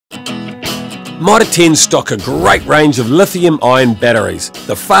Mitre 10 stock a great range of lithium-ion batteries.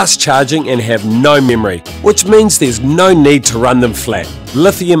 They're fast charging and have no memory, which means there's no need to run them flat.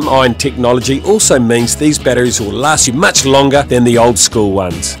 Lithium-ion technology also means these batteries will last you much longer than the old school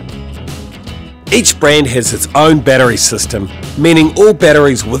ones. Each brand has its own battery system, meaning all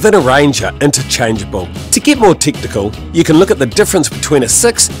batteries within a range are interchangeable. To get more technical, you can look at the difference between a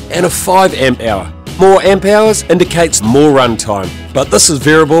 6 and a 5 amp hour. More amp hours indicates more run time, but this is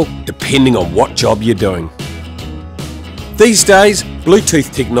variable depending on what job you're doing. These days,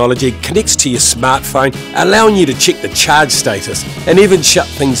 Bluetooth technology connects to your smartphone, allowing you to check the charge status and even shut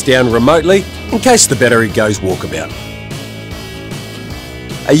things down remotely in case the battery goes walkabout.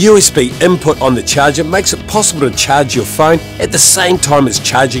 A USB input on the charger makes it possible to charge your phone at the same time as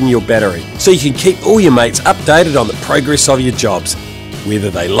charging your battery, so you can keep all your mates updated on the progress of your jobs, whether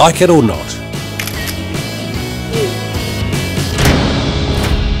they like it or not.